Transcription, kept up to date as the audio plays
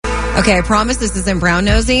Okay, I promise this isn't brown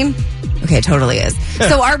nosing. Okay, it totally is.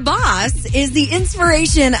 So our boss is the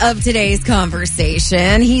inspiration of today's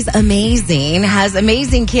conversation. He's amazing, has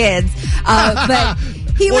amazing kids, but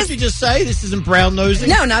What did you just say? This isn't brown nosing?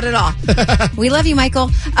 No, not at all. We love you,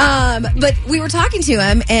 Michael. But we were talking to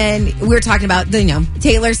him, and we were talking about the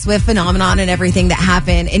Taylor Swift phenomenon and everything that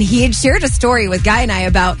happened. And he had shared a story with Guy and I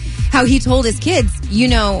about how he told his kids,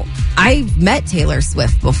 I've met Taylor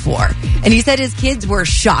Swift before. And he said his kids were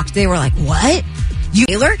shocked. They were like, what?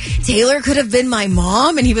 Taylor could have been my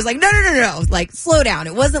mom? And he was like, no. Like, slow down.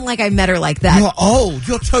 It wasn't like I met her like that. You're old.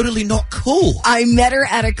 You're totally not cool. I met her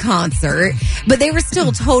at a concert, but they were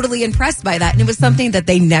still totally impressed by that. And it was something that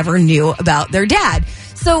they never knew about their dad.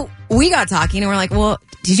 So we got talking and we're like, well,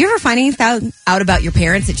 did you ever find anything out about your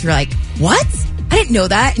parents that you're like, what? I didn't know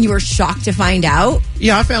that. And you were shocked to find out?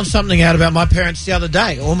 Yeah, I found something out about my parents the other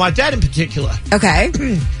day, or my dad in particular. Okay.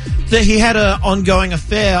 That he had an ongoing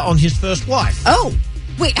affair on his first wife. Oh,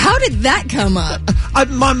 wait, how did that come up?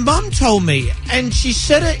 My mum told me, and she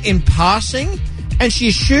said it in passing, and she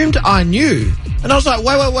assumed I knew. And I was like,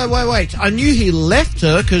 wait. I knew he left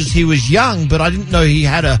her because he was young, but I didn't know he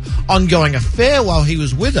had an ongoing affair while he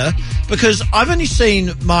was with her, because I've only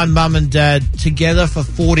seen my mum and dad together for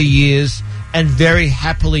 40 years and very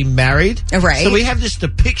happily married. Right. So we have this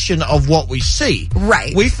depiction of what we see.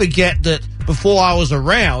 Right. We forget that before I was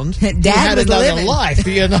around, Dad he had was another living. life,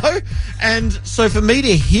 And so for me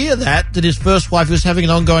to hear that his first wife was having an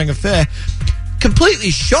ongoing affair, completely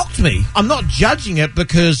shocked me. I'm not judging it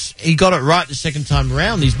because he got it right the second time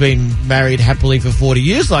around. He's been married happily for 40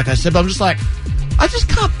 years, like I said, but I'm just like, I just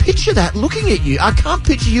can't picture that looking at you. I can't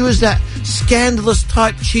picture you as that scandalous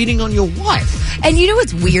type cheating on your wife. And you know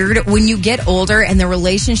what's weird? When you get older and the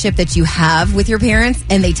relationship that you have with your parents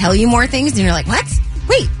and they tell you more things and you're like, what?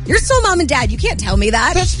 Wait, you're still mom and dad. You can't tell me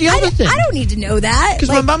that. That's the other thing. I don't need to know that. Because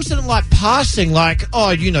my mum said it like passing, like, oh,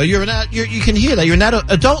 you can hear that. You're an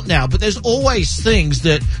adult now, but there's always things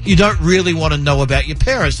that you don't really want to know about your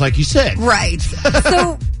parents, like you said. Right.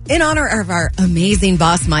 So, in honor of our amazing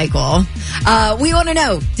boss, Michael, we want to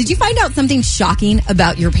know, did you find out something shocking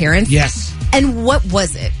about your parents? Yes. And what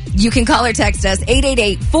was it? You can call or text us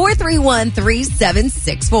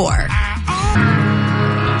 888-431-3764.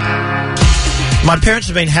 My parents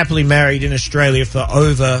have been happily married in Australia for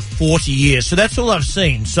over 40 years, so that's all I've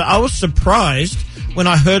seen. So I was surprised when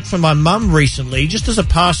I heard from my mum recently, just as a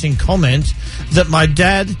passing comment, that my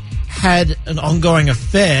dad had an ongoing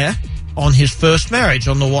affair on his first marriage,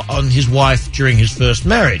 on his wife during his first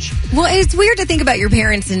marriage. Well, it's weird to think about your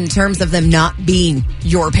parents in terms of them not being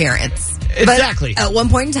your parents. Exactly. But at one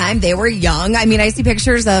point in time, they were young. I mean, I see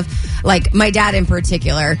pictures of, like, my dad in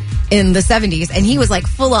particular in the 70s, and he was, like,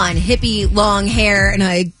 full-on hippie, long hair, and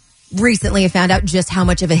I recently found out just how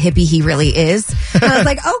much of a hippie he really is. And I was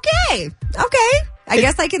like, okay. I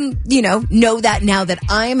guess I can, know that now that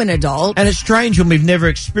I'm an adult. And it's strange when we've never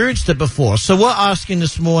experienced it before. So we're asking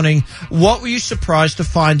this morning, what were you surprised to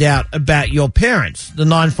find out about your parents? The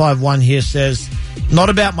 951 here says, not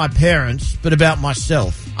about my parents, but about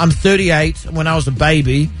myself. I'm 38, and when I was a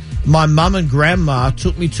baby, my mum and grandma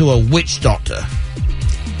took me to a witch doctor.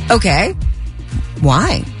 Okay.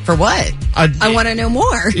 Why? For what? I want to know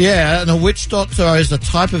more. Yeah, and a witch doctor is a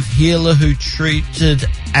type of healer who treated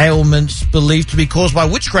ailments believed to be caused by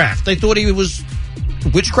witchcraft. They thought he was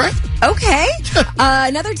witchcraft? Okay.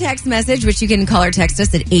 Another text message, which you can call or text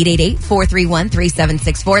us at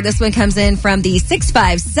 888-431-3764. This one comes in from the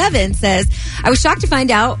 657, says, I was shocked to find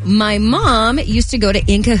out my mom used to go to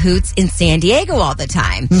In Cahoots in San Diego all the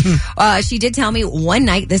time. She did tell me one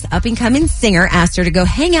night this up-and-coming singer asked her to go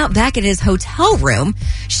hang out back at his hotel room.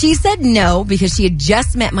 She said no because she had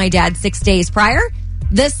just met my dad 6 days prior.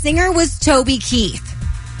 The singer was Toby Keith.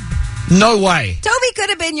 No way. Toby could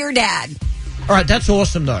have been your dad. All right, that's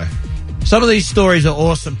awesome, though. Some of these stories are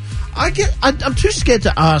awesome. I'm too scared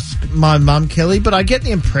to ask my mum, Kelly, but I get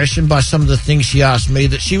the impression by some of the things she asked me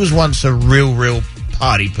that she was once a real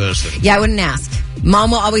party person. Yeah, I wouldn't ask.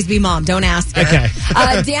 Mom will always be mom. Don't ask her. Okay.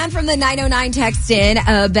 Dan from the 909 texted in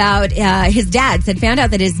about his dad, found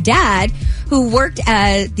out that his dad, who worked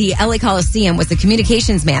at the LA Coliseum, was the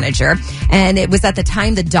communications manager, and it was at the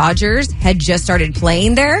time the Dodgers had just started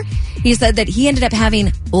playing there. He said that he ended up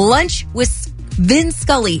having lunch with Vin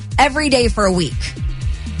Scully every day for a week.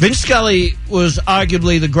 Vin Scully was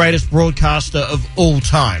arguably the greatest broadcaster of all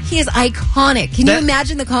time. He is iconic. Can you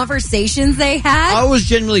imagine the conversations they had? I was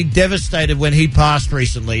genuinely devastated when he passed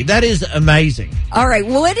recently. That is amazing. All right.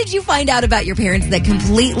 Well, what did you find out about your parents that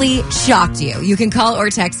completely shocked you? You can call or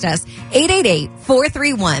text us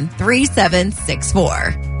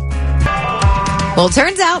 888-431-3764. Well, it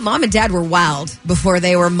turns out mom and dad were wild before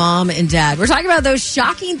they were mom and dad. We're talking about those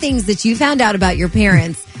shocking things that you found out about your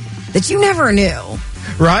parents that you never knew.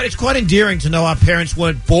 Right? It's quite endearing to know our parents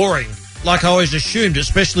weren't boring, like I always assumed,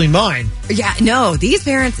 especially mine. Yeah, no, these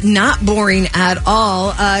parents, not boring at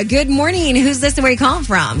all. Good morning. Who's this and where you calling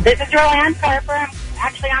from? This is Roanne Carper. I'm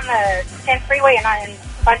actually on the 10 freeway in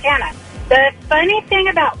Fontana. The funny thing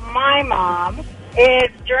about my mom is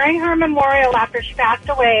during her memorial after she passed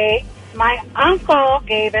away, my uncle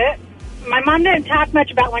gave it. My mom didn't talk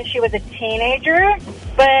much about when she was a teenager,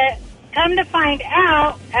 but come to find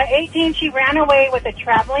out, at 18, she ran away with a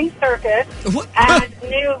traveling circus and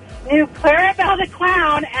knew Clarabelle the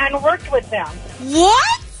Clown and worked with them.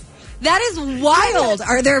 What? That is wild.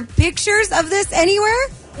 Are there pictures of this anywhere?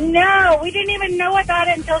 No, we didn't even know about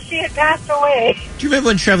it until she had passed away. Do you remember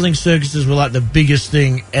when traveling circuses were like the biggest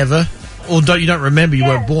thing ever? Or you don't remember, you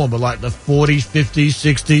weren't born, but like the 40s, 50s,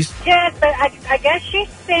 60s? Yes, but I guess she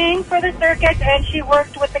sang for the circus and she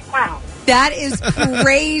worked with the clown. That is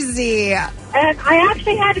crazy. And I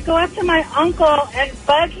actually had to go up to my uncle and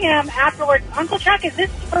bug him afterwards. Uncle Chuck, is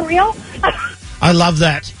this for real? I love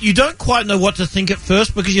that. You don't quite know what to think at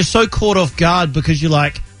first because you're so caught off guard because you're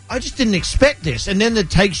like, I just didn't expect this. And then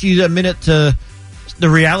it takes you a minute to, the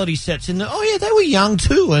reality sets in. Oh, yeah, they were young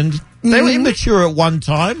too and they were immature at one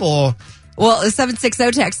time or... Well, the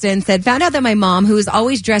 760 texted in said, found out that my mom, who was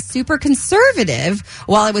always dressed super conservative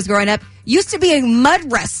while I was growing up, used to be a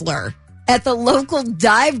mud wrestler at the local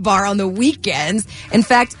dive bar on the weekends. In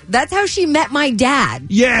fact, that's how she met my dad.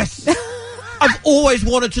 Yes. I've always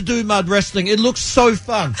wanted to do mud wrestling. It looks so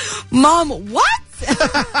fun. Mom, what?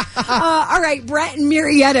 All right, Brett and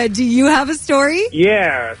Marietta, do you have a story?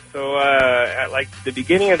 Yeah, so at like the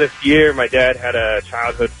beginning of this year, my dad had a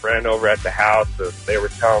childhood friend over at the house, and they were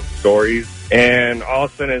telling stories. And all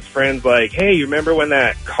of a sudden, his friend's like, "Hey, you remember when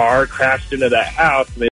that car crashed into that house?" And